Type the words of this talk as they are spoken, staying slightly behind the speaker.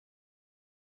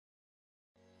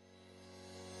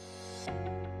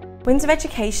Winsor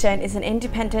Education is an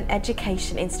independent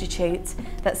education institute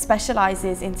that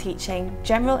specialises in teaching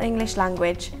general English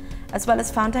language as well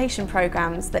as foundation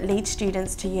programmes that lead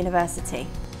students to university.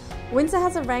 Winsor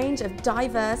has a range of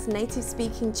diverse native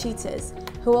speaking tutors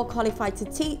who are qualified to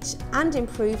teach and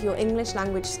improve your English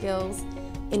language skills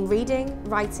in reading,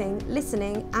 writing,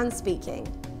 listening and speaking.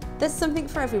 There's something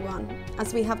for everyone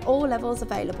as we have all levels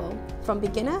available from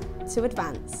beginner to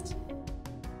advanced.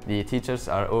 The teachers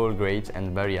are all great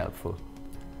and very helpful.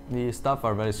 The staff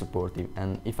are very supportive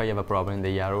and if I have a problem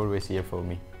they are always here for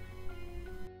me.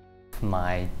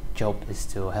 My job is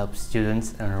to help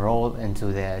students enroll into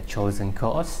their chosen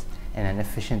course in an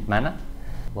efficient manner.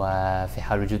 وفي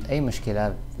حال وجود أي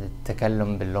مشكلة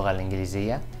بالتكلم باللغة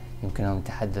الإنجليزية يمكنهم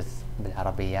التحدث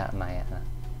بالعربية معي أنا.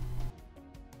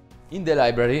 In the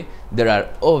library there are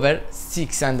over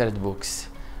 600 books,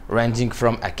 ranging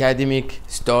from academic,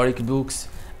 historic books,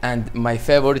 and my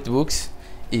favorite books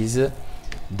is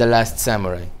The Last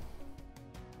Samurai.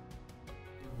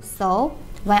 So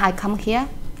when I come here,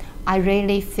 I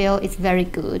really feel it's very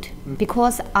good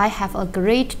because I have a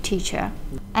great teacher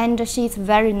and she's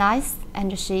very nice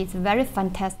and she's very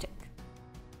fantastic.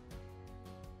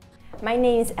 My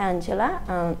name is Angela.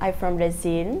 I'm from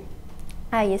Brazil.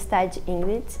 I study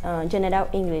English, general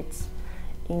English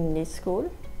in the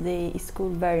school. The school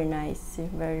very nice,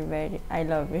 very, I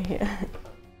love it here.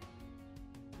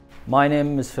 My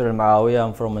name is Fir Maawi.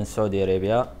 I'm from Saudi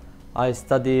Arabia. I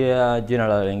study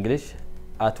general English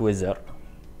at Winsor.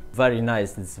 Very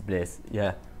nice this place,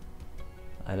 yeah.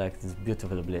 I like this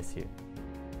beautiful place here.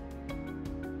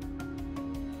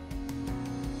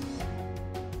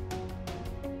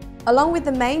 Along with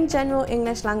the main general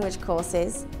English language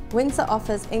courses, Winsor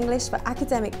offers English for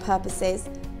academic purposes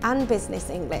and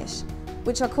business English,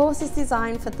 which are courses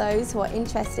designed for those who are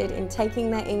interested in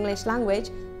taking their English language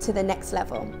to the next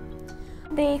level.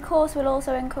 The course will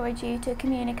also encourage you to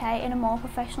communicate in a more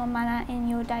professional manner in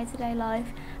your day-to-day life,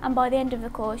 and by the end of the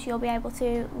course you'll be able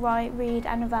to write, read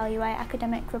and evaluate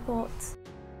academic reports.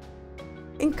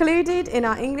 Included in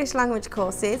our English language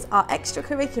courses are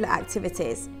extracurricular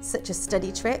activities such as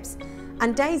study trips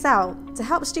and days out to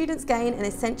help students gain an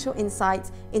essential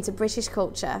insight into British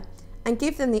culture and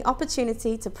give them the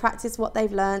opportunity to practice what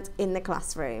they've learnt in the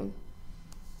classroom.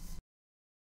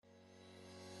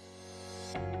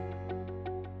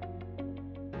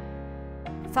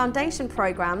 Foundation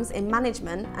programmes in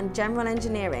management and general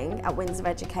engineering at Winsor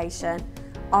Education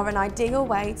are an ideal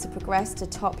way to progress to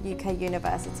top UK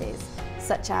universities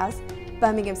such as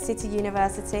Birmingham City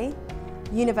University,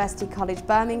 University College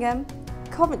Birmingham,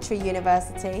 Coventry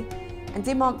University and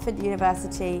De Montfort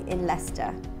University in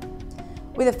Leicester.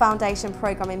 With a foundation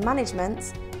programme in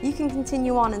management, you can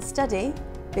continue on and study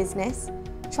business,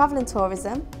 travel and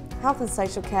tourism, health and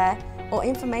social care or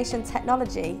information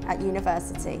technology at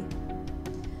university.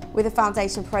 With a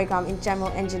foundation programme in general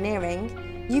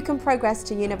engineering, you can progress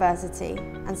to university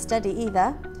and study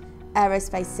either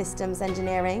aerospace systems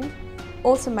engineering,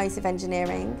 automotive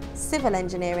engineering, civil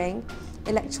engineering,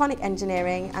 electronic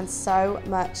engineering and so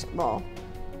much more.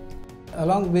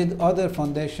 Along with other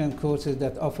foundation courses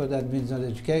that offered at Winsor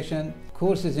Education,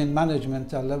 courses in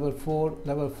management are level 4,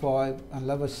 level 5 and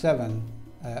level 7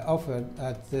 offered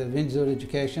at Winsor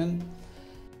Education.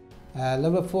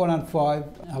 Level 4 and 5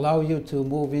 allow you to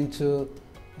move into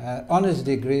honours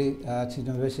degree at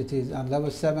universities, and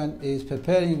level 7 is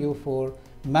preparing you for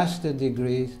master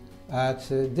degrees at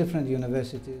different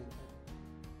universities.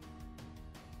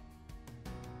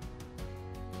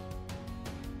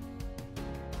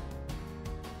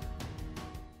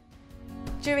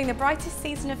 During the brightest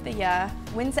season of the year,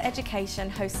 Winsor Education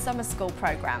hosts summer school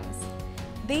programmes.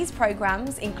 These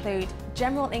programmes include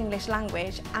general English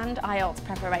language and IELTS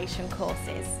preparation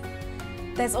courses.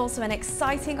 There's also an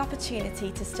exciting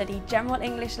opportunity to study general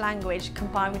English language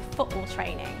combined with football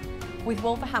training with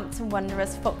Wolverhampton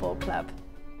Wanderers Football Club.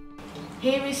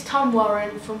 Here is Tom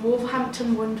Warren from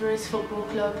Wolverhampton Wanderers Football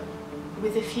Club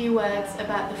with a few words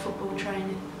about the football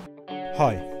training.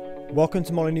 Hi, welcome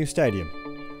to Molyneux Stadium,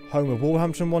 home of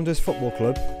Wolverhampton Wanderers Football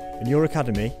Club and your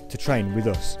academy to train with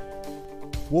us.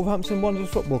 Wolverhampton Wanderers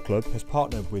Football Club has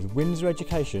partnered with Winsor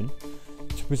Education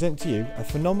to present to you a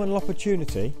phenomenal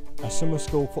opportunity, a summer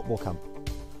school football camp.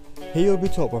 Here you'll be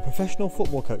taught by professional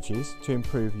football coaches to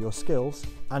improve your skills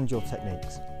and your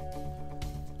techniques.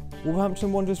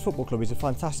 Wolverhampton Wanderers Football Club is a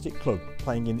fantastic club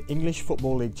playing in the English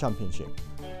Football League Championship.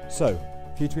 So,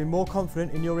 for you to be more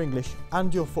confident in your English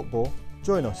and your football,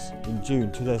 join us in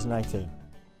June 2018.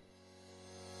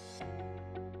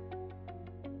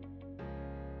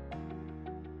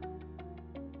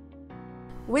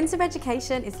 Winsor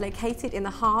Education is located in the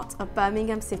heart of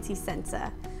Birmingham city centre,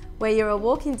 where you're a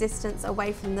walking distance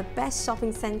away from the best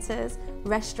shopping centres,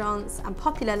 restaurants and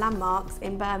popular landmarks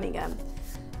in Birmingham.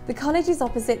 The college is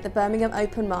opposite the Birmingham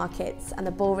Open Markets and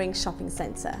the Bullring Shopping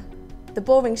Centre. The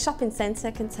Bullring Shopping Centre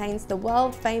contains the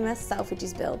world-famous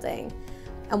Selfridges building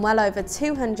and well over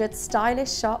 200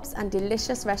 stylish shops and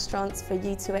delicious restaurants for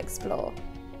you to explore.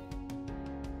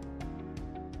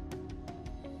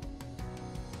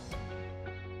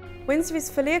 Windsor is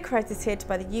fully accredited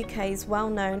by the UK's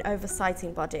well-known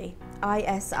oversighting body,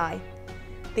 ISI,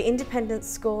 the Independent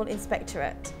School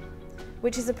Inspectorate,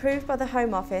 which is approved by the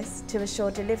Home Office to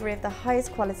assure delivery of the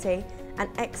highest quality and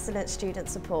excellent student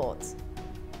support.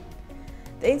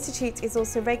 The Institute is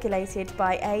also regulated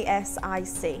by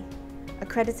ASIC,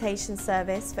 Accreditation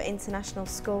Service for International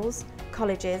Schools,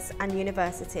 Colleges and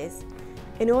Universities,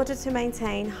 in order to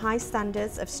maintain high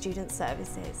standards of student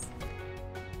services.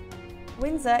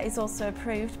 Windsor is also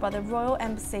approved by the Royal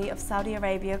Embassy of Saudi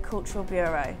Arabia Cultural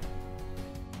Bureau.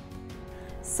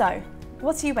 So,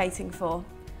 what are you waiting for?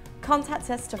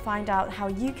 Contact us to find out how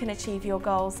you can achieve your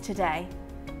goals today.